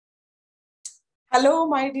Hello,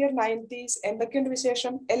 my dear 90s. എന്തൊക്കെയുണ്ട്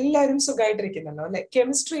വിശേഷം? എല്ലാവരും സുഖമായിട്ടിരിക്കുന്നല്ലോ അല്ലെ?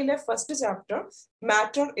 കെമിസ്ട്രിയിലെ first chapter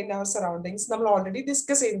matter in our surroundings നമ്മൾ ഓൾറെഡി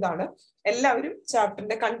ഡിസ്കസ് ചെയ്തതാണ്. എല്ലാവരും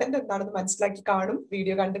ചാപ്റ്ററിന്റെ കണ്ടന്റ് എന്താണെന്ന് മനസ്സിലാക്കി കാണും,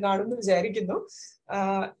 വീഡിയോ കണ്ടു കാണും എന്ന് വിചാരിക്കുന്നു.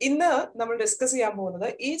 ഇന്ന് നമ്മൾ ഡിസ്കസ് ചെയ്യാൻ പോകുന്നത്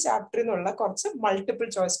ഈ ചാപ്റ്ററിൽ നിന്നുള്ള കുറച്ച് മൾട്ടിപ്പിൾ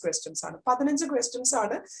ചോയ്സ് ക്വസ്റ്റ്യൻസ് ആണ്. 15 ക്വസ്റ്റ്യൻസ്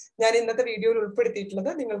ആണ് ഞാൻ ഇന്നത്തെ വീഡിയോയിൽ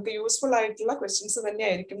ഉൾപ്പെടുത്തിയിട്ടുള്ളത്. നിങ്ങൾക്ക് യൂസ്ഫുൾ ആയിട്ടുള്ള ക്വസ്റ്റ്യൻസ്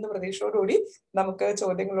തന്നെയായിരിക്കും എന്ന് പ്രതീക്ഷയോടുകൂടി നമുക്ക്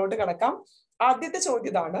ചോദ്യങ്ങളോട് കടക്കാം. ആദ്യത്തെ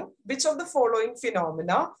ചോദ്യം ഇതാണ്: which of the following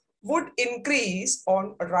phenomena would increase on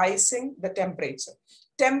rising the temperature?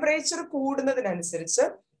 Temperature കൂടുന്നതിനനുസരിച്ച്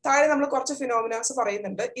താഴെ നമ്മൾ കുറച്ച് ഫിനോമിനാസ്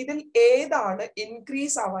പറയുന്നുണ്ട്. ഇതിൽ ഏതാണ്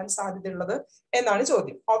ഇൻക്രീസ് ആവാൻ സാധ്യതയുള്ളത് എന്നാണ്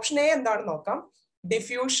ചോദ്യം. ഓപ്ഷൻ എ എന്താണെന്ന് നോക്കാം.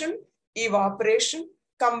 Diffusion, evaporation,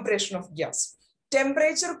 compression of gas.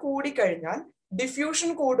 Temperature കൂടിക്കഴിഞ്ഞാൽ ഡിഫ്യൂഷൻ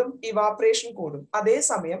കൂടും, ഇവാപറേഷൻ കൂടും.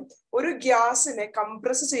 അതേസമയം ഒരു ഗ്യാസിനെ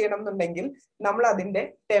കംപ്രസ് ചെയ്യണം എന്നുണ്ടെങ്കിൽ നമ്മൾ അതിന്റെ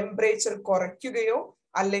ടെമ്പറേച്ചർ കുറയ്ക്കുകയോ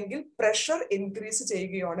അല്ലെങ്കിൽ പ്രഷർ ഇൻക്രീസ്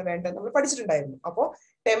ചെയ്യുകയോ ആണ് വേണ്ടത് നമ്മൾ പഠിച്ചിട്ടുണ്ടായിരുന്നു. അപ്പോൾ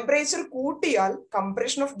ടെമ്പറേച്ചർ കൂട്ടിയാൽ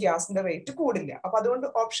കംപ്രഷൻ ഓഫ് ഗ്യാസിന്റെ റേറ്റ് കൂടില്ല. അപ്പൊ അതുകൊണ്ട്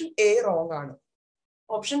ഓപ്ഷൻ എ റോങ് ആണ്.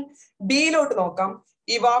 ഓപ്ഷൻ ബിയിലോട്ട് നോക്കാം.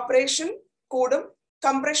 ഇവാപറേഷൻ കൂടും,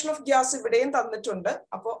 കംപ്രഷൻ ഓഫ് ഗ്യാസ് ഇവിടെയും തന്നിട്ടുണ്ട്.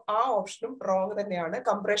 അപ്പോൾ ആ ഓപ്ഷനും റോങ് തന്നെയാണ്.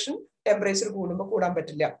 കംപ്രഷൻ ടെമ്പറേച്ചർ കൂടുമ്പോൾ കൂടാൻ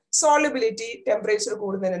പറ്റില്ല. സോളിബിലിറ്റി ടെമ്പറേച്ചർ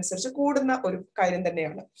കൂടുന്നതിനനുസരിച്ച് കൂടുന്ന ഒരു കാര്യം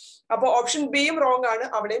തന്നെയാണ്. അപ്പോൾ ഓപ്ഷൻ ബിയും റോങ് ആണ്,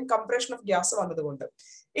 അവിടെയും കംപ്രഷൻ ഓഫ് ഗ്യാസ് വന്നതുകൊണ്ട്.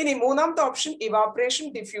 ഇനി മൂന്നാമത്തെ option evaporation,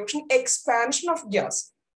 diffusion, expansion of gas.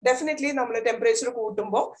 Definitely നമ്മൾ ടെമ്പറേച്ചർ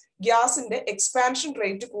കൂട്ടുമ്പോൾ ഗ്യാസിന്റെ എക്സ്പാൻഷൻ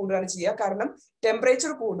റേറ്റ് കൂടുകയാണ് ചെയ്യുക. കാരണം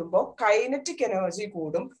ടെമ്പറേച്ചർ കൂടുമ്പോൾ കൈനറ്റിക് എനർജി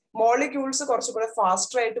കൂടും, മോളിക്യൂൾസ് കുറച്ചുകൂടെ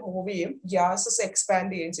ഫാസ്റ്റർ ആയിട്ട് മൂവ് ചെയ്യും, ഗ്യാസസ്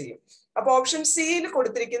എക്സ്പാൻഡ് ചെയ്യുകയും ചെയ്യും. അപ്പൊ ഓപ്ഷൻ സിയിൽ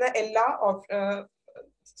കൊടുത്തിരിക്കുന്ന എല്ലാ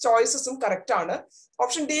ചോയ്സസും കറക്റ്റ് ആണ്.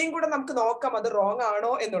 ഓപ്ഷൻ ഡിയും കൂടെ നമുക്ക് നോക്കാം അത് റോങ്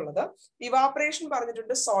ആണോ എന്നുള്ളത്. ഇവാപറേഷൻ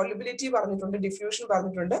പറഞ്ഞിട്ടുണ്ട്, സോളിബിലിറ്റി പറഞ്ഞിട്ടുണ്ട്, ഡിഫ്യൂഷൻ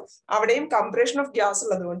പറഞ്ഞിട്ടുണ്ട്. അവിടെയും കംപ്രഷൻ ഓഫ് ഗ്യാസ്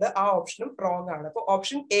ഉള്ളതുകൊണ്ട് ആ ഓപ്ഷനും റോങ് ആണ്. അപ്പൊ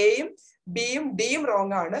ഓപ്ഷൻ എയും ബിയും ഡിയും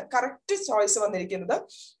റോങ് ആണ്. കറക്റ്റ് ചോയ്സ് വന്നിരിക്കുന്നത്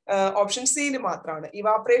ഓപ്ഷൻ സിയിൽ മാത്രമാണ്.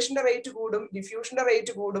 ഇവാപറേഷന്റെ റേറ്റ് കൂടും, ഡിഫ്യൂഷന്റെ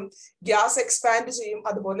റേറ്റ് കൂടും, ഗ്യാസ് എക്സ്പാൻഡ് ചെയ്യും,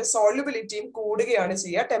 അതുപോലെ സോളിബിലിറ്റിയും കൂടുകയാണ്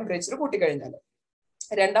ചെയ്യുക ടെമ്പറേച്ചർ കൂട്ടിക്കഴിഞ്ഞാൽ.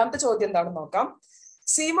 രണ്ടാമത്തെ ചോദ്യം എന്താണെന്ന് നോക്കാം.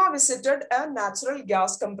 Seema visited a natural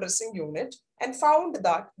gas compressing unit and found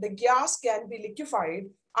that the gas can be liquefied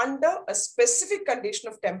under a specific condition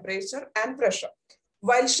of temperature and pressure.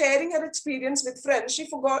 While sharing her experience with friends,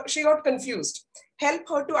 she got confused. Help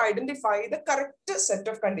her to identify the correct set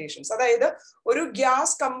of conditions. അതായത് ഒരു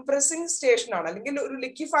gas comprising station ആണ് അല്ലെങ്കിൽ ഒരു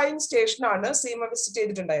ലിക്വിഫൈയിങ് station ആണ് Seema visit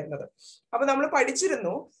ചെയ്തിട്ടുണ്ടായിരുന്നത്. അപ്പൊ നമ്മൾ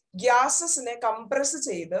പഠിച്ചിരുന്നു ഗ്യാസസിനെ കംപ്രസ്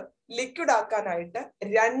ചെയ്ത് ലിക്വിഡ് ആക്കാനായിട്ട്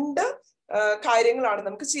രണ്ട് കാര്യങ്ങളാണ്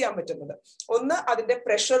നമുക്ക് ചെയ്യാൻ പറ്റുന്നത്. ഒന്ന്, അതിന്റെ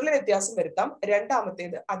പ്രഷറിൽ വ്യത്യാസം വരുത്താം.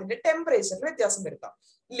 രണ്ടാമത്തേത്, അതിന്റെ ടെമ്പറേച്ചറിൽ വ്യത്യാസം വരുത്താം.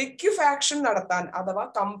 ലിക്വിഫാക്ഷൻ നടത്താൻ അഥവാ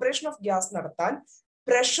കംപ്രഷൻ ഓഫ് ഗ്യാസ് നടത്താൻ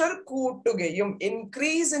പ്രഷർ കൂട്ടുകയും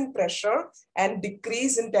increase in pressure and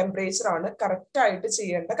decrease in temperature ആണ് കറക്റ്റ് ആയിട്ട്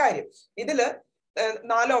ചെയ്യേണ്ട കാര്യം. ഇതില്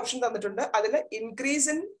 4 ഓപ്ഷൻ തന്നിട്ടുണ്ട്. അതിൽ increase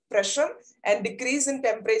in pressure and decrease in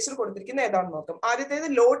temperature കൊടുത്തിരിക്കുന്ന ഏതാണെന്ന് നോക്കാം. ആദ്യത്തേത്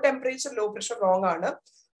low temperature low pressure wrong ആണ്.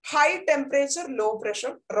 High temperature low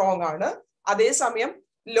pressure wrong ആണ്. അതേസമയം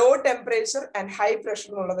low temperature and high pressure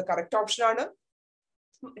എന്നുള്ളത് കറക്റ്റ് ഓപ്ഷൻ ആണ്.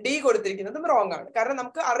 ഡി കൊടുത്തിരിക്കുന്നതും റോങ് ആണ്. കാരണം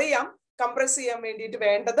നമുക്ക് അറിയാം കംപ്രസ് ചെയ്യാൻ വേണ്ടിയിട്ട്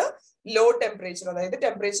വേണ്ടത് ലോ ടെമ്പറേച്ചർ, അതായത്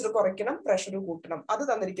ടെമ്പറേച്ചർ കുറയ്ക്കണം, പ്രഷർ കൂട്ടണം. അത്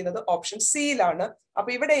തന്നിരിക്കുന്നത് ഓപ്ഷൻ സിയിലാണ്. അപ്പൊ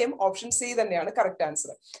ഇവിടെയും ഓപ്ഷൻ സി തന്നെയാണ് കറക്റ്റ്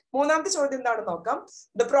ആൻസർ. മൂന്നാമത്തെ ചോദ്യം എന്താണെന്ന് നോക്കാം.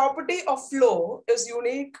 The property of flow is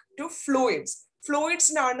unique to fluids.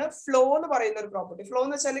 ഫ്ലൂയിഡ്സിനാണ് flow എന്ന് പറയുന്ന ഒരു പ്രോപ്പർട്ടി. ഫ്ലോ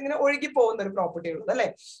എന്ന് വെച്ചാൽ ഇങ്ങനെ ഒഴുകി പോകുന്ന ഒരു പ്രോപ്പർട്ടി ഉള്ളത് അല്ലെ.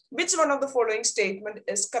 Which one of the following statement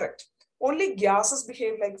is correct? Only gases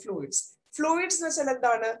behave like fluids. Fluids എന്ന് വെച്ചാൽ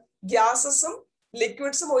എന്താണ്? ഗ്യാസസും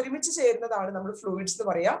ലിക്വിഡ്സും ഒരുമിച്ച് ചേരുന്നതാണ് നമ്മൾ ഫ്ലൂയിഡ്സ് എന്ന്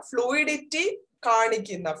പറയാ. ഫ്ലൂയിഡിറ്റി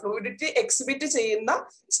കാണിക്കുന്ന, ഫ്ലൂയിഡിറ്റി എക്സിബിറ്റ് ചെയ്യുന്ന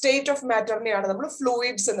സ്റ്റേറ്റ് ഓഫ് മാറ്ററിനെയാണ് നമ്മൾ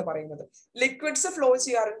ഫ്ലൂയിഡ്സ് എന്ന് പറയുന്നത്. ലിക്വിഡ്സ് ഫ്ലോ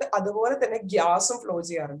ചെയ്യാറുണ്ട്, അതുപോലെ തന്നെ ഗ്യാസും ഫ്ലോ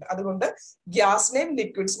ചെയ്യാറുണ്ട്. അതുകൊണ്ട് ഗ്യാസിനെയും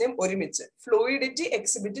ലിക്വിഡ്സിനെയും ഒരുമിച്ച് ഫ്ലൂയിഡിറ്റി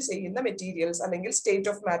എക്സിബിറ്റ് ചെയ്യുന്ന മെറ്റീരിയൽസ് അല്ലെങ്കിൽ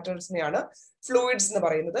സ്റ്റേറ്റ് ഓഫ് മാറ്റേഴ്സിനെയാണ് ഫ്ലൂയിഡ്സ് എന്ന്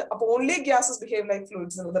പറയുന്നത്. അപ്പൊ only gases behave like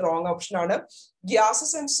fluids എന്നത് റോങ് ഓപ്ഷൻ ആണ്.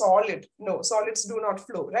 Gases and solid, no, solids do not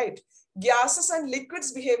flow, right. Gases and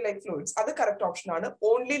liquids behave like fluids, അത് കറക്റ്റ് ഓപ്ഷൻ ആണ്.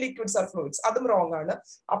 ഓൺലി ലിക്വിഡ്സ് ആർ ഫ്ലൂയിഡ്സ്, അതും wrong ആണ്.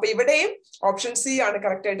 അപ്പൊ ഇവിടെയും ഓപ്ഷൻ സി ആണ്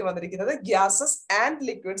correct ആയിട്ട് വന്നിരിക്കുന്നത്. Gases and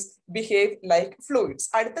liquids behave like fluids.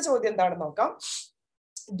 അടുത്ത ചോദ്യം എന്താണെന്ന് നോക്കാം.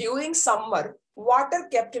 During summer, water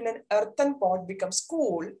kept in an earthen pot becomes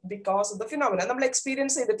cool because of the phenomena. നമ്മൾ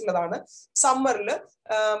എക്സ്പീരിയൻസ് ചെയ്തിട്ടുള്ളതാണ്. സമ്മറിൽ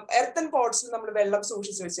എർത്തൻ പോട്ട്സിൽ നമ്മൾ വെള്ളം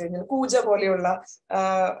സൂക്ഷിച്ചു വെച്ച് കഴിഞ്ഞാൽ, കൂജ പോലെയുള്ള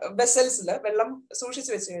വെസൽസിൽ വെള്ളം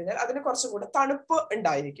സൂക്ഷിച്ചു വെച്ച് കഴിഞ്ഞാൽ അതിന് കുറച്ചും കൂടെ തണുപ്പ്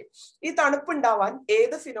ഉണ്ടായിരിക്കും. ഈ തണുപ്പ് ഉണ്ടാവാൻ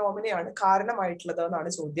ഏത് ഫിനോമിനയാണ് കാരണമായിട്ടുള്ളത് എന്നാണ്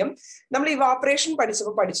ചോദ്യം. നമ്മൾ ഇവാപറേഷൻ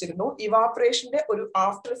പഠിച്ചപ്പോൾ പഠിച്ചിരുന്നു, ഇവാപറേഷന്റെ ഒരു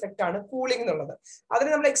ആഫ്റ്റർ എഫക്റ്റ് ആണ് കൂളിംഗ് എന്നുള്ളത്. അതിന്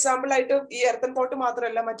നമ്മൾ എക്സാമ്പിൾ ആയിട്ട് ഈ എർത്തൻ പോട്ട്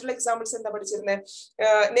മാത്രമല്ല മറ്റുള്ള എക്സാമ്പിൾസ് എന്താ പഠിച്ചിരുന്നത്?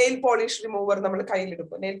 നെയിൽ പോളിഷ് റിമൂവർ നമ്മൾ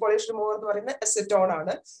കയ്യിലിടുമ്പോൾ. നെയിൽ പോളിഷ് റിമൂവർ എന്ന് പറയുന്ന അസിറ്റോൺ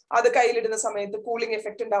ആണ്. അത് കയ്യിലിടുന്ന സമയത്ത് കൂളിംഗ്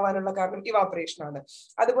എഫക്ട് ഉണ്ടാവാനുള്ള കാരണം ഇവാപറേഷൻ ആണ്.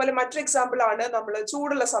 അതുപോലെ മറ്റൊരു എക്സാമ്പിൾ ആണ് നമ്മൾ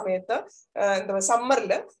ചൂടുള്ള സമയത്ത് എന്താ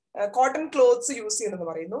സമ്മറിൽ കോട്ടൺ ക്ലോത്ത്സ് യൂസ് ചെയ്യുന്നത്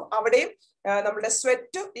പറയുന്നു. അവിടെയും നമ്മുടെ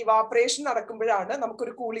സ്വെറ്റ് ഇവാപറേഷൻ നടക്കുമ്പോഴാണ്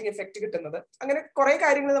നമുക്കൊരു കൂളിംഗ് എഫക്ട് കിട്ടുന്നത്. അങ്ങനെ കുറെ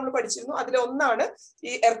കാര്യങ്ങൾ നമ്മൾ പഠിച്ചിരുന്നു. അതിലൊന്നാണ്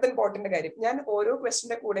ഈ എർത്തൻ പോട്ടിന്റെ കാര്യം. ഞാൻ ഓരോ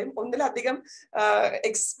ക്വസ്റ്റിന്റെ കൂടെയും ഒന്നിലധികം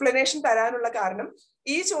എക്സ്പ്ലനേഷൻ തരാനുള്ള കാരണം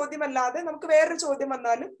ഈ ചോദ്യമല്ലാതെ നമുക്ക് വേറൊരു ചോദ്യം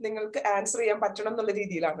വന്നാലും നിങ്ങൾക്ക് ആൻസർ ചെയ്യാൻ പറ്റണം എന്നുള്ള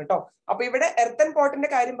രീതിയിലാണ് കേട്ടോ. അപ്പൊ ഇവിടെ എർത്തൻ പോട്ടിന്റെ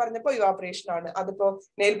കാര്യം പറഞ്ഞപ്പോൾ ഇവാപറേഷൻ ആണ്. അതിപ്പോ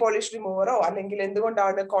നെയിൽ പോളിഷ് റിമൂവറോ അല്ലെങ്കിൽ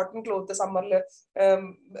എന്തുകൊണ്ടാണ് കോട്ടൺ ക്ലോത്ത് സമ്മറിൽ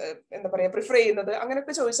എന്താ പറയാ പ്രിഫർ ചെയ്യുന്നത്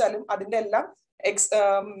അങ്ങനെയൊക്കെ ചോദിച്ചാലും അതിന്റെ എല്ലാം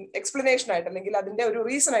എക്സ്പ്ലനേഷൻ ആയിട്ട് അല്ലെങ്കിൽ അതിന്റെ ഒരു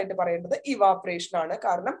റീസൺ ആയിട്ട് പറയേണ്ടത് ഇവാപറേഷൻ ആണ്.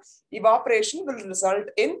 കാരണം evaporation will result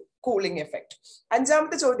in cooling effect.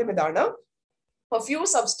 അഞ്ചാമത്തെ ചോദ്യം ഇതാണ്. A few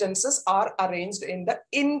substances are arranged in the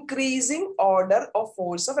increasing order of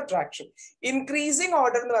force of attraction. Increasing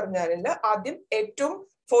order എന്ന് പറഞ്ഞാൽ ആദ്യം ഏറ്റവും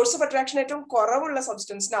ഫോഴ്സ് ഓഫ് അട്രാക്ഷൻ ഏറ്റവും കുറവുള്ള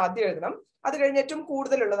സബ്സ്റ്റൻസിന് ആദ്യം എഴുതണം. അത് കഴിഞ്ഞ് ഏറ്റവും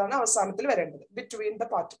കൂടുതലുള്ളതാണ് അവസാനത്തിൽ വരേണ്ടത്. Between the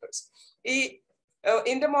particles. ഈ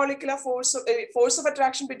intermolecular force of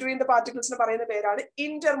attraction between the particles എന്ന് പറയുന്ന പേരാണ്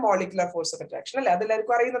intermolecular force of attraction അല്ലെ?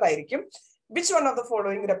 അതെല്ലാവർക്കും അറിയുന്നതായിരിക്കും. Which one of the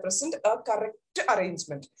following represent a correct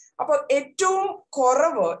arrangement? അപ്പോൾ ഏറ്റവും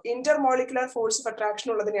കുറവ് ഇന്റർമോളിക്കുലർ ഫോഴ്സ് ഓഫ് അട്രാക്ഷൻ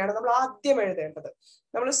ഉള്ളതിനെയാണ് നമ്മൾ ആദ്യം എഴുതേണ്ടത്.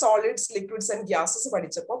 നമ്മൾ സോളിഡ്സ് ലിക്വിഡ്സ് ആൻഡ് ഗ്യാസസ്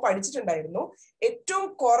പഠിച്ചിട്ടുണ്ടായിരുന്നു. ഏറ്റവും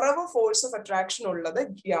കുറവ് ഫോഴ്സ് ഓഫ് അട്രാക്ഷൻ ഉള്ളത്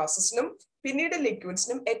ഗ്യാസസിനും പിന്നീട്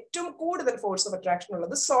ലിക്വിഡ്സിനും ഏറ്റവും കൂടുതൽ ഫോഴ്സ് ഓഫ് അട്രാക്ഷൻ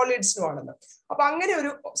ഉള്ളത് സോളിഡ്സിനും ആണെന്ന്. അപ്പൊ അങ്ങനെ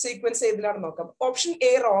ഒരു സീക്വൻസ് ഏതിലാണ് നോക്കാം. ഓപ്ഷൻ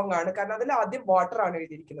എ റോങ് ആണ്. കാരണം അതിൽ ആദ്യം വാട്ടർ ആണ്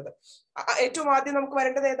എഴുതിയിരിക്കുന്നത്. ഏറ്റവും ആദ്യം നമുക്ക്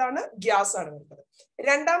വരേണ്ടത് ഏതാണ്? ഗ്യാസ് ആണ് വരുന്നത്.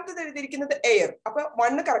 രണ്ടാമത്തേത് എഴുതിയിരിക്കുന്നത് എയർ. അപ്പൊ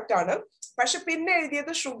 1 കറക്റ്റ് ആണ്. പക്ഷെ പിന്നെ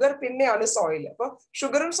എഴുതിയത് ഷുഗർ, പിന്നെയാണ് സോയിൽ. അപ്പൊ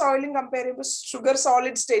ഷുഗറും സോയിലും കമ്പയർ ചെയ്യുമ്പോൾ ഷുഗർ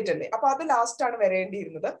സോളിഡ് സ്റ്റേറ്റ് അല്ലേ? അപ്പൊ അത് ലാസ്റ്റ് ആണ്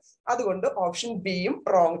വരേണ്ടിയിരുന്നത്. അതുകൊണ്ട് ഓപ്ഷൻ ബിയും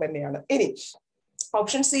റോങ് തന്നെയാണ്. ഇനി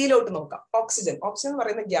ഓപ്ഷൻ സിയിലോട്ട് നോക്കാം. ഓക്സിജൻ. ഓക്സിജൻ എന്ന്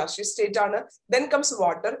പറയുന്ന ഗ്യാസിയസ് സ്റ്റേറ്റ് ആണ്. Then comes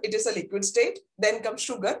water, it is A liquid state. Then come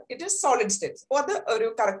sugar, it is solid state. അപ്പൊ അത് ഒരു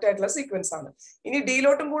കറക്റ്റ് ആയിട്ടുള്ള സീക്വൻസ് ആണ്. ഇനി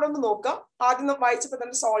ഡിയിലോട്ടും കൂടെ ഒന്ന് നോക്കാം. ആദ്യം വായിച്ചപ്പോൾ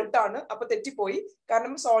തന്നെ സോൾട്ട് ആണ്. അപ്പൊ തെറ്റിപ്പോയി.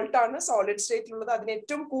 കാരണം സോൾട്ട് ആണ് സോളിഡ് സ്റ്റേറ്റിലുള്ളത്. അതിന്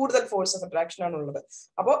ഏറ്റവും കൂടുതൽ ഫോഴ്സ് ഓഫ് അട്രാക്ഷൻ ആണ് ഉള്ളത്.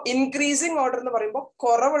 അപ്പോൾ ഇൻക്രീസിങ് ഓർഡർ എന്ന് പറയുമ്പോൾ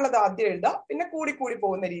കുറവുള്ളത് ആദ്യം എഴുതാം. പിന്നെ കൂടി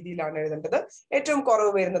പോകുന്ന രീതിയിലാണ് എഴുതേണ്ടത്. ഏറ്റവും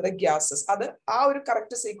കുറവ് വരുന്നത് ഗ്യാസസ്. അത് ആ ഒരു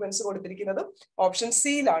കറക്റ്റ് സീക്വൻസ് കൊടുത്തിരിക്കുന്നത് ഓപ്ഷൻ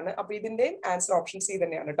സിയിലാണ്. അപ്പൊ ഇതിന്റെയും ആൻസർ ഓപ്ഷൻ സി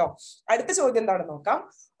തന്നെയാണ് കേട്ടോ. അടുത്ത ചോദ്യം എന്താണ് നോക്കാം.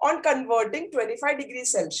 On converting 25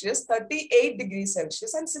 degrees Celsius, 38 degrees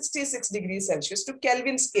Celsius and 66 degrees Celsius to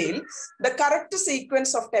Kelvin scale, the correct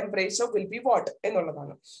sequence of temperature will be what?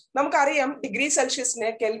 എന്നുള്ളതാണ്. നമുക്കറിയാം ഡിഗ്രി സെൽഷ്യസിനെ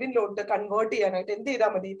കെൽവിനിലോട്ട് കൺവേർട്ട് ചെയ്യാനായിട്ട് എന്ത്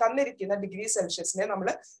ചെയ്താൽ മതി? തന്നിരിക്കുന്ന ഡിഗ്രി സെൽഷ്യസിനെ നമ്മൾ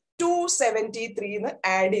 273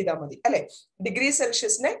 ആഡ് ചെയ്താൽ മതി അല്ലെ? ഡിഗ്രി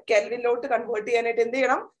സെൽഷ്യസിനെ കെൽവിനിലോട്ട് കൺവേർട്ട് ചെയ്യാനായിട്ട് എന്ത്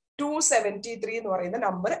ചെയ്യണം? 273 എന്ന് പറയുന്ന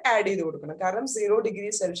നമ്പർ ആഡ് ചെയ്ത് കൊടുക്കണം. കാരണം 0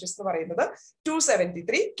 ഡിഗ്രി സെൽഷ്യസ് എന്ന് പറയുന്നത്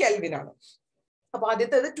 273 കെൽവിൻ ആണ്. അപ്പൊ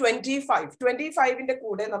ആദ്യത്തേത് 25ന്റെ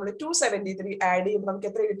കൂടെ നമ്മൾ 273 ആഡ് ചെയ്യുമ്പോൾ നമുക്ക്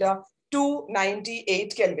എത്ര കിട്ടുക? 298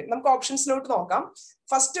 കെൽവിൻ. നമുക്ക് ഓപ്ഷൻസിലോട്ട് നോക്കാം.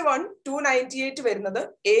 ഫസ്റ്റ് വൺ 298 വരുന്നത്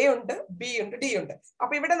എ ഉണ്ട്, ബി ഉണ്ട്, ഡി ഉണ്ട്.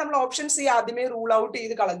 അപ്പൊ ഇവിടെ നമ്മൾ ഓപ്ഷൻ സി ആദ്യമേ റൂൾ ഔട്ട്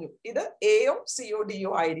ചെയ്ത് കളഞ്ഞു. ഇത് എയോ സിയോ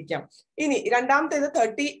ഡിയോ ആയിരിക്കാം. ഇനി രണ്ടാമത്തേത്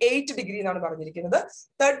 38 ഡിഗ്രി എന്നാണ് പറഞ്ഞിരിക്കുന്നത്.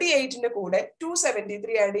 38ന്റെ കൂടെ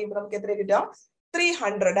 273 ആഡ് ചെയ്യുമ്പോൾ നമുക്ക് എത്ര കിട്ടുക?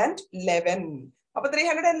 311. അപ്പൊ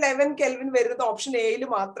 311 കെൽവിൻ വരുന്നത് ഓപ്ഷൻ എയിൽ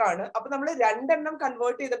മാത്രമാണ്. അപ്പൊ നമ്മൾ രണ്ടെണ്ണം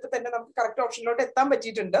കൺവേർട്ട് ചെയ്തപ്പോൾ തന്നെ നമുക്ക് കറക്റ്റ് ഓപ്ഷനിലോട്ട് എത്താൻ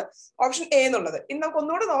പറ്റിയിട്ടുണ്ട്. ഓപ്ഷൻ എ എന്നുള്ളത്. ഇനി നമുക്ക്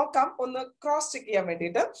ഒന്നുകൂടെ നോക്കാം, ഒന്ന് ക്രോസ് ചെക്ക് ചെയ്യാൻ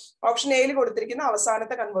വേണ്ടിയിട്ട്. ഓപ്ഷൻ എയിൽ കൊടുത്തിരിക്കുന്ന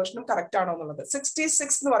അവസാനത്തെ കൺവേർഷനും കറക്റ്റ് ആണോ എന്നുള്ളത്.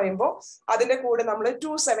 66 എന്ന് പറയുമ്പോൾ അതിന്റെ കൂടെ നമ്മൾ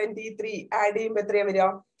 273 ആഡ് ചെയ്യുമ്പോൾ എത്രയാ വരിക?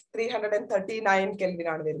 339 കെൽവിൻ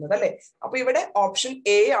ആണ് വരുന്നത് അല്ലെ? അപ്പൊ ഇവിടെ ഓപ്ഷൻ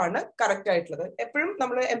എ ആണ് കറക്റ്റ് ആയിട്ടുള്ളത്. എപ്പോഴും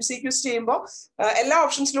നമ്മൾ MCQs ചെയ്യുമ്പോൾ എല്ലാ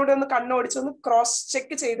ഓപ്ഷൻസിലൂടെ ഒന്ന് കണ്ണോടിച്ച് ഒന്ന് ക്രോസ്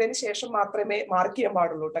ചെക്ക് ചെയ്തതിന് ശേഷം മാത്രമേ മാർക്ക് ചെയ്യാൻ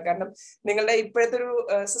പാടുള്ളൂ കേട്ടോ. കാരണം നിങ്ങളുടെ ഇപ്പോഴത്തെ ഒരു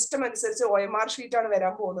സിസ്റ്റം അനുസരിച്ച് OMR ഷീറ്റ് ആണ്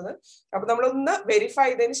വരാൻ പോകുന്നത്. അപ്പൊ നമ്മളൊന്ന് വെരിഫൈ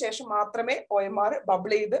ചെയ്തതിന് ശേഷം മാത്രമേ OMR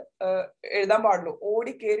ബബിൾ ചെയ്ത് എഴുതാൻ പാടുള്ളൂ.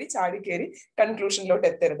 ഓടിക്കേറി ചാടിക്കേറി കൺക്ലൂഷനിലോട്ട്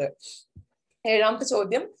എത്തരുത്. ഏഴാമത്തെ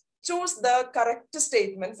ചോദ്യം. Choose the correct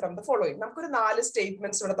statement from the following. നമുക്കൊരു 4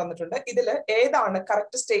 സ്റ്റേറ്റ്മെന്റ്സ് ഇവിടെ തന്നിട്ടുണ്ട്. ഇതിൽ ഏതാണ്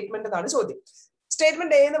കറക്റ്റ് സ്റ്റേറ്റ്മെന്റ് എന്നാണ് ചോദ്യം.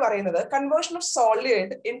 സ്റ്റേറ്റ്മെന്റ് എ എന്ന് പറയുന്നത് conversion of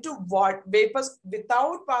solid into vapours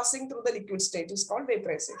without passing through the liquid state is called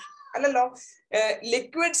vaporisation. അല്ലല്ലോ,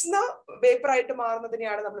 ലിക്വിഡ്സ് വേപ്പർ ആയിട്ട്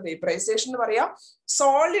മാറുന്നതിനെയാണ് നമ്മൾ വേപ്പറൈസേഷൻ എന്ന് പറയാം.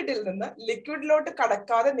 സോളിഡിൽ നിന്ന് ലിക്വിഡിലോട്ട്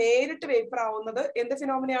കടക്കാതെ നേരിട്ട് വേപ്പർ ആവുന്നത് എന്ത്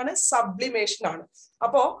ഫിനോമിനയാണ്? സബ്ലിമേഷൻ ആണ്.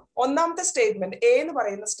 അപ്പോ ഒന്നാമത്തെ സ്റ്റേറ്റ്മെന്റ് എ എന്ന്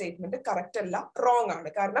പറയുന്ന സ്റ്റേറ്റ്മെന്റ് കറക്റ്റ് അല്ല, റോങ് ആണ്.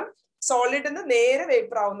 കാരണം സോളിഡിൽ നിന്ന് നേരെ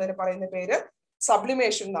വേപ്പർ ആവുന്നതിന് പറയുന്ന പേര്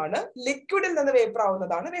സബ്ലിമേഷൻ എന്നാണ്. ലിക്വിഡിൽ നിന്ന് വേപ്പർ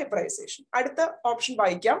ആവുന്നതാണ് വേപ്പറൈസേഷൻ. അടുത്ത ഓപ്ഷൻ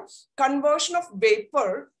വായിക്കാം. Conversion of vapour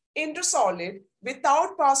into solid without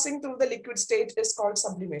passing through the liquid state is called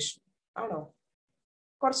sublimation. ആണോ?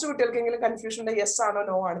 കുറച്ച് കുട്ടികൾക്കെങ്കിലും കൺഫ്യൂഷൻ ഉണ്ട്, യെസ് ആണോ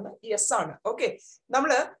നോ ആണെന്ന്. യെസ് ആണ്. ഓക്കെ,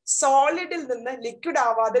 നമ്മള് സോളിഡിൽ നിന്ന് ലിക്വിഡ്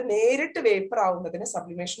ആവാതെ നേരിട്ട് വേപ്പർ ആവുന്നതിന്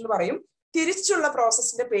സബ്ലിമേഷൻ എന്ന് പറയും. തിരിച്ചുള്ള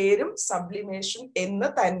പ്രോസസ്സിന്റെ പേരും സബ്ലിമേഷൻ എന്ന്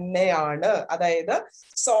തന്നെയാണ്. അതായത്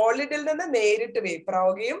സോളിഡിൽ നിന്ന് നേരിട്ട് വേപ്പർ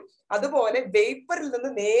ആവുകയും അതുപോലെ വേപ്പറിൽ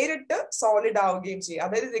നിന്ന് നേരിട്ട് സോളിഡ് ആവുകയും ചെയ്യും.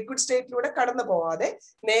 അതായത് ലിക്വിഡ് സ്റ്റേറ്റിലൂടെ കടന്നു പോവാതെ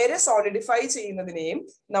നേരെ സോളിഡിഫൈ ചെയ്യുന്നതിനെയും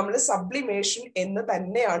നമ്മൾ സബ്ലിമേഷൻ എന്ന്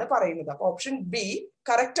തന്നെയാണ് പറയുന്നത്. അപ്പൊ ഓപ്ഷൻ ബി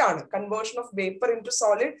കറക്റ്റ് ആണ്. Conversion of vapour in to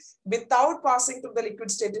solid without passing through the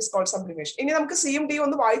liquid state is called sublimation. ഇനി നമുക്ക് സിയും ഡി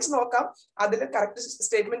ഒന്ന് വായിച്ചു നോക്കാം, അതിൽ കറക്റ്റ്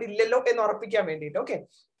സ്റ്റേറ്റ്മെന്റ് ഇല്ലല്ലോ എന്ന് ഉറപ്പിക്കാൻ വേണ്ടിയിട്ട്. Okay,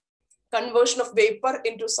 conversion of vapor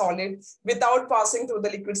into solid without passing through the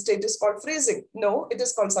liquid state is called freezing. No, it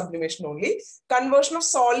is called sublimation only. Conversion of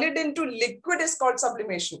solid into liquid is called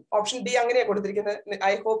sublimation. Option D അങ്ങനെയാ കൊടുത്തിരിക്കുന്നത്.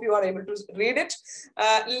 I hope you are able to read it.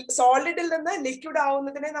 സോളിഡിൽ നിന്ന് liquid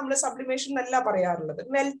ആവുന്നതിനെ നമ്മൾ sublimation അല്ല പറയാറുള്ളത്,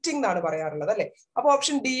 melting എന്നാണ് പറയാറുള്ളത് അല്ലെ. അപ്പൊ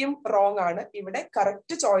ഓപ്ഷൻ ഡിയും റോങ് ആണ്. ഇവിടെ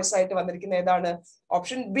കറക്റ്റ് ചോയ്സ് ആയിട്ട് വന്നിരിക്കുന്നത് ഏതാണ്?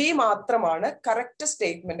 ഓപ്ഷൻ ബി മാത്രമാണ് കറക്റ്റ്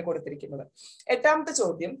സ്റ്റേറ്റ്മെന്റ് കൊടുത്തിരിക്കുന്നത്. എട്ടാമത്തെ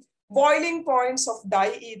ചോദ്യം, boiling points of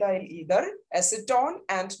diethyl ether, acetone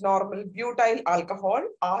and normal butyl alcohol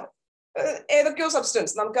are ഏതൊക്കെയോ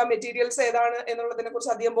സബ്സ്റ്റൻസ്. നമുക്ക് ആ മെറ്റീരിയൽസ് ഏതാണ് എന്നുള്ളതിനെ കുറിച്ച്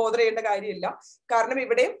അധികം ബോധർ ചെയ്യേണ്ട കാര്യമില്ല. കാരണം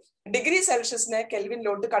ഇവിടെ ഡിഗ്രി സെൽഷ്യസിനെ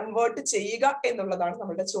കെൽവിനിലോട്ട് കൺവേർട്ട് ചെയ്യുക എന്നുള്ളതാണ്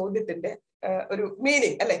നമ്മുടെ ചോദ്യത്തിന്റെ ഒരു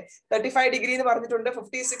മീനിങ് അല്ലെ. 35 ഡിഗ്രി എന്ന് പറഞ്ഞിട്ടുണ്ട്,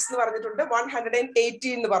 56 എന്ന് പറഞ്ഞിട്ടുണ്ട്,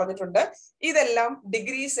 180 എന്ന് പറഞ്ഞിട്ടുണ്ട്. ഇതെല്ലാം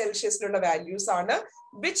ഡിഗ്രി സെൽഷ്യസിലുള്ള വാല്യൂസ് ആണ്.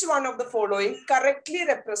 Which one of the following correctly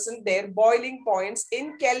represent their boiling points in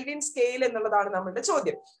Kelvin scale എന്നുള്ളതാണ് നമ്മുടെ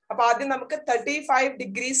ചോദ്യം. അപ്പൊ ആദ്യം നമുക്ക് 35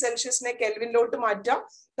 ഡിഗ്രി സെൽഷ്യസിനെ കെൽവിനിലോട്ട് മാറ്റാം.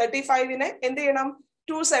 35നെ എന്ത് ചെയ്യണം?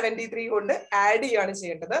 273 കൊണ്ട് ആഡ് ചെയ്യാണ്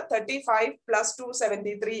ചെയ്യേണ്ടത്. 35 പ്ലസ്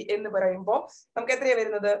 273 എന്ന് പറയുമ്പോൾ നമുക്ക് എത്രയാണ്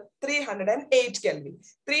വരുന്നത്? 308 കെൽവിൻ.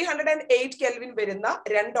 308 കെൽവിൻ വരുന്ന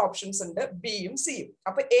രണ്ട് ഓപ്ഷൻസ് ഉണ്ട്, ബിയും സിയും.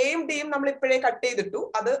 അപ്പൊ എയും ഡിയും നമ്മൾ ഇപ്പോഴേ കട്ട് ചെയ്തിട്ടു,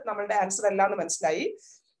 അത് നമ്മളുടെ ആൻസർ അല്ല എന്ന് മനസ്സിലായി.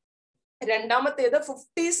 രണ്ടാമത്തേത്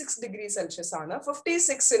 56 ഡിഗ്രി സെൽഷ്യസ് ആണ്.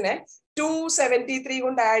 56നെ 273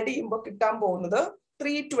 കൊണ്ട് ആഡ് ചെയ്യുമ്പോൾ കിട്ടാൻ പോകുന്നത്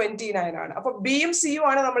 329 ആണ്. അപ്പൊ ബിയും സിയും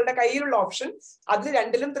ആണ് നമ്മളുടെ കയ്യിലുള്ള ഓപ്ഷൻ. അതിൽ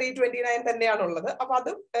രണ്ടിലും 329 തന്നെയാണ് ഉള്ളത്. അപ്പൊ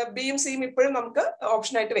അത് ബിയും സിയും ഇപ്പോഴും നമുക്ക്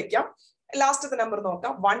ഓപ്ഷൻ ആയിട്ട് വെക്കാം. ലാസ്റ്റത്തെ നമ്പർ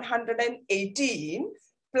നോക്കാം. 118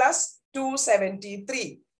 പ്ലസ് 273.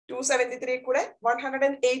 273 കൂടെ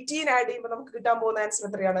 118 ആഡ് ചെയ്യുമ്പോൾ നമുക്ക് കിട്ടാൻ പോകുന്ന ആൻസർ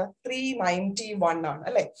എത്രയാണ്? 391 ആണ്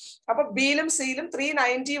അല്ലെ. അപ്പൊ ബിയിലും സിയിലും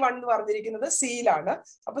 391 എന്ന് പറഞ്ഞിരിക്കുന്നത് സിയിലാണ്.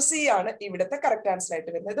 അപ്പൊ സി ആണ് ഇവിടുത്തെ കറക്റ്റ് ആൻസർ ആയിട്ട്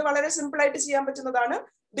വരുന്നത്. ഇത് വളരെ സിമ്പിൾ ആയിട്ട് ചെയ്യാൻ പറ്റുന്നതാണ്.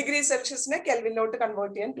 ഡിഗ്രി സെൽഷ്യസിനെ കെൽവിനിലോട്ട്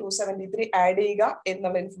കൺവേർട്ട് ചെയ്യാൻ 273 ആഡ് ചെയ്യുക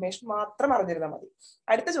എന്നുള്ള ഇൻഫർമേഷൻ മാത്രം അറിഞ്ഞിരുന്നാൽ മതി.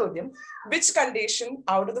 അടുത്ത ചോദ്യം, which condition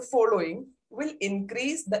out of the following will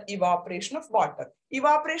increase the evaporation of water.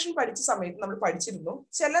 Evaporation പഠിച്ച സമയത്ത് നമ്മൾ പഠിച്ചിരുന്നു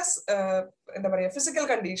ചില എന്താ പറയാ ഫിസിക്കൽ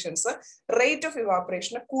കണ്ടീഷൻസ് റേറ്റ് ഓഫ്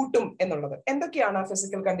ഇവാപറേഷനെ കൂട്ടും എന്നുള്ളത്. എന്തൊക്കെയാണ് ആ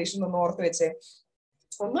ഫിസിക്കൽ കണ്ടീഷൻ എന്ന് ഓർത്ത് വെച്ചേ?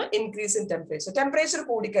 ഒന്ന്, ഇൻക്രീസ് ഇൻ ടെമ്പറേച്ചർ. ടെമ്പറേച്ചർ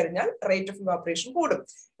കൂടിക്കഴിഞ്ഞാൽ റേറ്റ് ഓഫ് ഇവാപറേഷൻ കൂടും.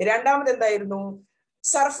 രണ്ടാമത് എന്തായിരുന്നു?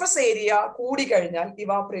 സർഫസ് ഏരിയ കൂടിക്കഴിഞ്ഞാൽ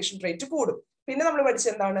ഇവാപറേഷൻ റേറ്റ് കൂടും. പിന്നെ നമ്മൾ പഠിച്ച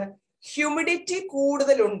എന്താണ്? ഹ്യൂമിഡിറ്റി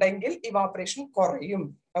കൂടുതലുണ്ടെങ്കിൽ ഇവാപറേഷൻ കുറയും.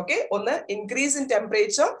 ഓക്കെ, ഒന്ന് ഇൻക്രീസ് ഇൻ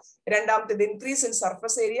ടെമ്പറേച്ചർ, രണ്ടാമത്തേത് ഇൻക്രീസ് ഇൻ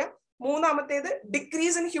സർഫസ് ഏരിയ, മൂന്നാമത്തേത്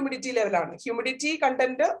ഡിക്രീസ് ഇൻ ഹ്യൂമിഡിറ്റി ലെവലാണ്. ഹ്യൂമിഡിറ്റി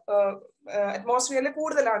കണ്ടന്റ് അറ്റ്മോസ്ഫിയറിൽ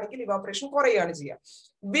കൂടുതലാണെങ്കിൽ ഇവാപറേഷൻ കുറയുകയാണ് ചെയ്യുക.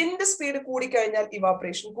 വിൻഡ് സ്പീഡ് കൂടിക്കഴിഞ്ഞാൽ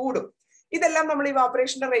ഇവാപറേഷൻ കൂടും. ഇതെല്ലാം നമ്മൾ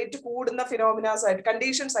ഇവാപറേഷന്റെ റേറ്റ് കൂടുന്ന ഫിനോമിനാസ് ആയിട്ട്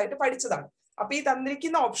കണ്ടീഷൻസ് ആയിട്ട് പഠിച്ചതാണ്. അപ്പൊ ഈ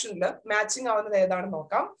തന്നിരിക്കുന്ന ഓപ്ഷനിൽ മാച്ചിങ് ആവുന്നത് ഏതാണെന്ന്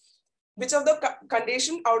നോക്കാം. Which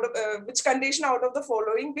condition out of the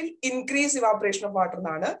following will increase evaporation of water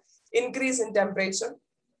എന്നാണ്. ഇൻക്രീസ് ഇൻ ടെമ്പറേച്ചർ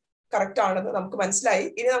കറക്റ്റ് ആണെന്ന് നമുക്ക് മനസ്സിലായി.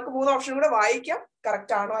 ഇനി നമുക്ക് മൂന്ന് ഓപ്ഷൻ കൂടെ വായിക്കാം,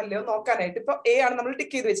 കറക്റ്റ് ആണോ അല്ലയോ നോക്കാനായിട്ട്. ഇപ്പൊ എ ആണ് നമ്മൾ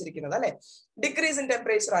ടിക്ക് ചെയ്ത് വെച്ചിരിക്കുന്നത് അല്ലെ. ഡിക്രീസ് ഇൻ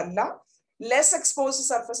ടെമ്പറേച്ചർ അല്ല, ലെസ് എക്സ്പോസ്ഡ്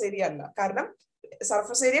സർഫസ് ഏരിയ അല്ല. കാരണം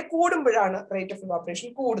സർഫസ് ഏരിയ കൂടുമ്പോഴാണ് റേറ്റ് ഓഫ് ഇവാപറേഷൻ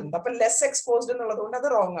കൂടുന്നത്. അപ്പൊ ലെസ് എക്സ്പോസ്ഡ് എന്നുള്ളത് കൊണ്ട് അത്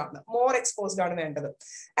റോങ് ആണ്. മോർ എക്സ്പോസ്ഡ് ആണ് വേണ്ടത്.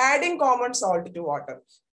 Adding common salt to water.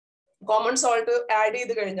 Common salt add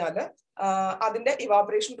ചെയ്ത് കഴിഞ്ഞാൽ അതിന്റെ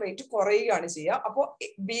ഇവാപറേഷൻ റേറ്റ് കുറയുകയാണ് ചെയ്യുക. അപ്പോൾ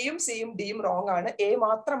ബിയും സിയും ഡിയും റോങ് ആണ്. എ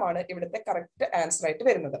മാത്രമാണ് ഇവിടുത്തെ കറക്റ്റ് ആൻസർ ആയിട്ട്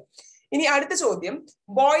വരുന്നത്. ഇനി അടുത്ത ചോദ്യം,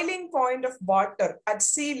 boiling point of water at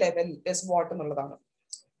see level is what എന്നുള്ളതാണ്.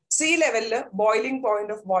 See ലെവലില് boiling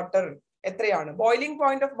point of water എത്രയാണ്? ബോയിലിംഗ്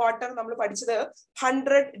പോയിന്റ് ഓഫ് വാട്ടർ നമ്മൾ പഠിച്ചത്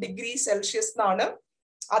 100 ഡിഗ്രി സെൽഷ്യസ് എന്നാണ്.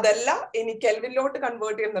 അതല്ല ഇനി കെൽവിനിലോട്ട്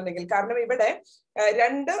കൺവേർട്ട് ചെയ്യുന്നുണ്ടെങ്കിൽ, കാരണം ഇവിടെ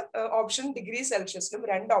രണ്ട് ഓപ്ഷൻ ഡിഗ്രി സെൽഷ്യസിലും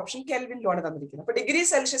രണ്ട് ഓപ്ഷൻ കെൽവിനിലുമാണ് തന്നിരിക്കുന്നത്. അപ്പൊ ഡിഗ്രി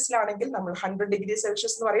സെൽഷ്യസിലാണെങ്കിൽ നമ്മൾ 100 ഡിഗ്രി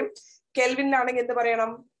സെൽഷ്യസ് എന്ന് പറയും. കെൽവിനിലാണെങ്കിൽ എന്ത്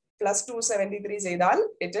പറയണം? പ്ലസ് 273 ചെയ്താൽ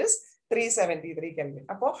ഇറ്റ് ഇസ് 373 കെൽവിൻ.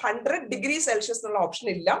 അപ്പോ 100 ഡിഗ്രി സെൽഷ്യസ് എന്നുള്ള ഓപ്ഷൻ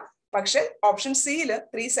ഇല്ല. പക്ഷെ ഓപ്ഷൻ സിയിൽ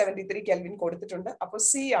 373 കെൽവിൻ കൊടുത്തിട്ടുണ്ട്. അപ്പൊ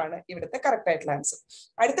സി ആണ് ഇവിടുത്തെ കറക്റ്റ് ആയിട്ടുള്ള ആൻസർ.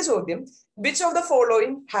 അടുത്ത ചോദ്യം, which of the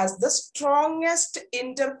following has the strongest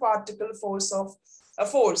Inter particle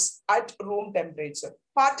force at room temperature?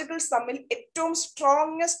 Particles തമ്മിൽ ഏറ്റവും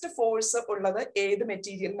സ്ട്രോങ്സ്റ്റ് ഫോഴ്സ് ഉള്ളത് ഏത്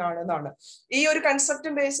മെറ്റീരിയലിനാണെന്നാണ്. ഈ ഒരു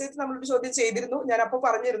കൺസെപ്റ്റും ബേസ് ചെയ്ത് നമ്മളൊരു ചോദ്യം ചെയ്തിരുന്നു. ഞാൻ അപ്പോൾ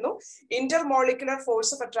പറഞ്ഞിരുന്നു Inter molecular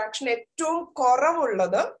force of attraction ഏറ്റവും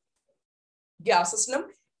കുറവുള്ളത് ഗ്യാസസിനും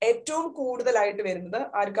ഏറ്റവും കൂടുതലായിട്ട് വരുന്നത്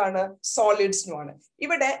ആർക്കാണ്? സോളിഡ്സിനുമാണ്.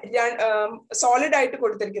 ഇവിടെ സോളിഡ് ആയിട്ട്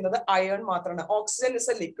കൊടുത്തിരിക്കുന്നത് അയൺ മാത്രമാണ്. Oxygen is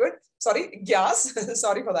A liquid, sorry gas,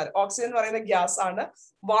 sorry for that. Oxygen എന്ന് പറയുന്ന ഗ്യാസ് ആണ്,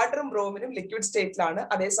 വാട്ടറും ബ്രോമിനും ലിക്വിഡ് സ്റ്റേറ്റിലാണ്,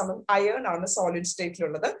 അതേസമയം അയൺ ആണ് സോളിഡ്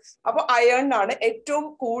സ്റ്റേറ്റിലുള്ളത്. അപ്പൊ അയണിനാണ് ഏറ്റവും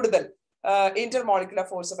കൂടുതൽ Inter molecular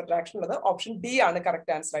force of attraction ഉള്ളത്. ഓപ്ഷൻ ഡി ആണ്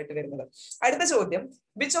കറക്റ്റ് ആൻസർ ആയിട്ട് വരുന്നത്. അടുത്ത ചോദ്യം,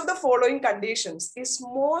 which of the following conditions is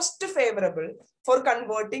most favourable four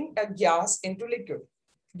converting A gas in to liquid?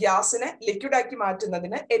 ഗ്യാസിനെ liquid ആക്കി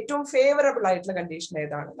മാറ്റുന്നതിന് ഏറ്റവും ഫേവറബിൾ ആയിട്ടുള്ള കണ്ടീഷൻ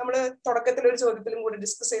ഏതാണ്? നമ്മൾ തുടക്കത്തിൽ ഒരു ചോദ്യത്തിലും കൂടി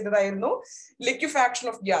ഡിസ്കസ് ചെയ്തതായിരുന്നു. ലിക്വിഫാക്ഷൻ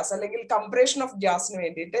ഓഫ് ഗ്യാസ് അല്ലെങ്കിൽ കംപ്രഷൻ ഓഫ് ഗ്യാസിന്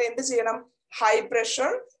വേണ്ടിയിട്ട് എന്ത് ചെയ്യണം? High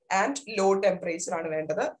pressure and low temperature ആണ്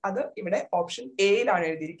വേണ്ടത്. അത് ഇവിടെ ഓപ്ഷൻ എയിലാണ്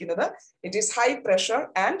എഴുതിയിരിക്കുന്നത്. It is high pressure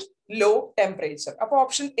and low temperature. അപ്പൊ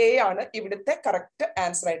ഓപ്ഷൻ എ ആണ് ഇവിടുത്തെ കറക്റ്റ്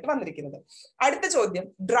ആൻസർ ആയിട്ട് വന്നിരിക്കുന്നത്. അടുത്ത ചോദ്യം,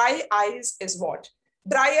 dry ice is what?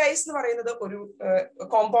 Dry ice എന്ന് പറയുന്നത് ഒരു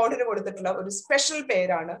കോമ്പൗണ്ടിന് കൊടുത്തിട്ടുള്ള ഒരു സ്പെഷ്യൽ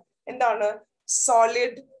പേരാണ്. എന്താണ്?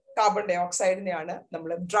 സോളിഡ് കാർബൺ ഡൈ ഓക്സൈഡിനെയാണ്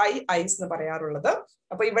നമ്മൾ ഡ്രൈ ഐസ് എന്ന് പറയാറുള്ളത്.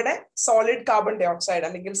 അപ്പൊ ഇവിടെ സോളിഡ് കാർബൺ ഡൈ ഓക്സൈഡ്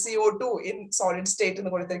അല്ലെങ്കിൽ CO2 ഇൻ സോളിഡ് സ്റ്റേറ്റ്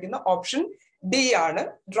എന്ന് കൊടുത്തിരിക്കുന്ന ഓപ്ഷൻ ഡി ആണ്.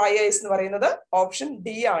 ഡ്രൈ ഐസ് എന്ന് പറയുന്നത് ഓപ്ഷൻ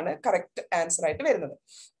ഡി ആണ് കറക്റ്റ് ആൻസർ ആയിട്ട് വരുന്നത്.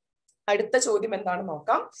 അടുത്ത ചോദ്യം എന്താണെന്ന്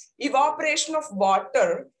നോക്കാം. Evaporation of water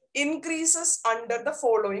increases under the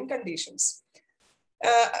following conditions.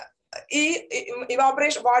 ഈ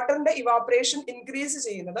വാട്ടറിന്റെ ഇവാപറേഷൻ ഇൻക്രീസ്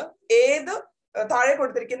ചെയ്യുന്നത് താഴെ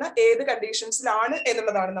കൊടുത്തിരിക്കുന്ന ഏത് കണ്ടീഷൻസിലാണ്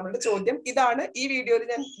എന്നുള്ളതാണ് നമ്മുടെ ചോദ്യം. ഇതാണ് ഈ വീഡിയോയിൽ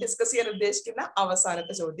ഞാൻ ഡിസ്കസ് ചെയ്യാൻ ഉദ്ദേശിക്കുന്ന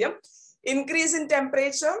അവസാനത്തെ ചോദ്യം. ഇൻക്രീസ് ഇൻ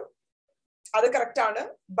ടെമ്പറേച്ചർ അത് കറക്റ്റ് ആണ്,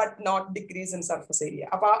 but not decrease in surface area.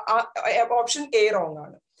 അപ്പൊ ഓപ്ഷൻ എ റോങ്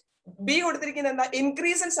ആണ്. ബി കൊടുത്തിരിക്കുന്നത് എന്താ?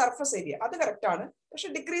 ഇൻക്രീസ് ഇൻ സർഫസ് ഏരിയ അത് കറക്റ്റ് ആണ്, പക്ഷെ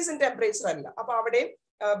ഡിക്രീസ് ഇൻ ടെമ്പറേച്ചർ അല്ല. അപ്പൊ അവിടെയും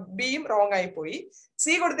ബിയും റോങ് ആയി പോയി.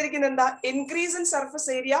 സി കൊടുത്തിരിക്കുന്നത് എന്താ? Increase in surface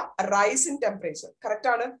area rice in temperature correct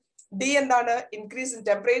ആണ്. ഡി എന്താണ്? Increase in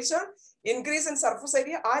temperature, increase in surface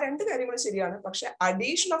area, ആ രണ്ട് കാര്യങ്ങളും ശരിയാണ്. പക്ഷെ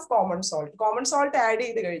addition of common salt add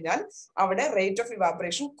ചെയ്ത് കഴിഞ്ഞാൽ അവിടെ റേറ്റ് ഓഫ്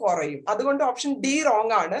ഇവാപറേഷൻ കുറയും. അതുകൊണ്ട് ഓപ്ഷൻ ഡി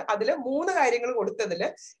റോങ് ആണ്. അതിൽ 3 കാര്യങ്ങൾ കൊടുത്തതിൽ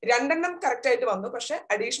 2 കറക്റ്റ് ആയിട്ട് വന്നു. പക്ഷെ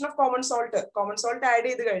addition of common salt add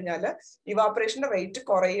ചെയ്ത് കഴിഞ്ഞാൽ ഇവാപറേഷന്റെ റേറ്റ്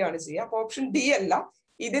കുറയുകയാണ് ചെയ്യുക. അപ്പൊ ഓപ്ഷൻ ഡി അല്ല,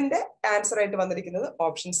 ഇതിന്റെ ആൻസർ ആയിട്ട് വന്നിരിക്കുന്നത്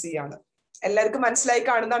ഓപ്ഷൻ സി ആണ്. എല്ലാവർക്കും മനസ്സിലായി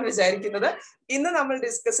കാണുന്നതാണ് വിചാരിക്കുന്നത്. ഇന്ന് നമ്മൾ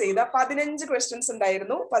ഡിസ്കസ് ചെയ്ത 15 ക്വസ്റ്റ്യൻസ്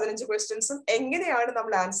ഉണ്ടായിരുന്നു. 15 ക്വസ്റ്റ്യൻസും എങ്ങനെയാണ്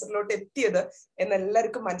നമ്മൾ ആൻസറിലോട്ട് എത്തിയത് എന്ന്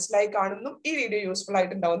എല്ലാവർക്കും മനസ്സിലായി കാണുന്നു. ഈ വീഡിയോ യൂസ്ഫുൾ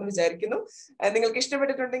ആയിട്ടുണ്ടാവുമെന്ന് വിചാരിക്കുന്നു. നിങ്ങൾക്ക്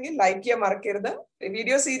ഇഷ്ടപ്പെട്ടിട്ടുണ്ടെങ്കിൽ ലൈക്ക് ചെയ്യാൻ മറക്കരുത്.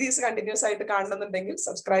 വീഡിയോ സീരീസ് കണ്ടിന്യൂസ് ആയിട്ട് കാണണമെന്നുണ്ടെങ്കിൽ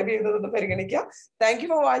സബ്സ്ക്രൈബ് ചെയ്യുന്നതൊന്ന് പരിഗണിക്കുക. Thank you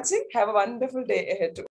for watching. Have A wonderful day ahead.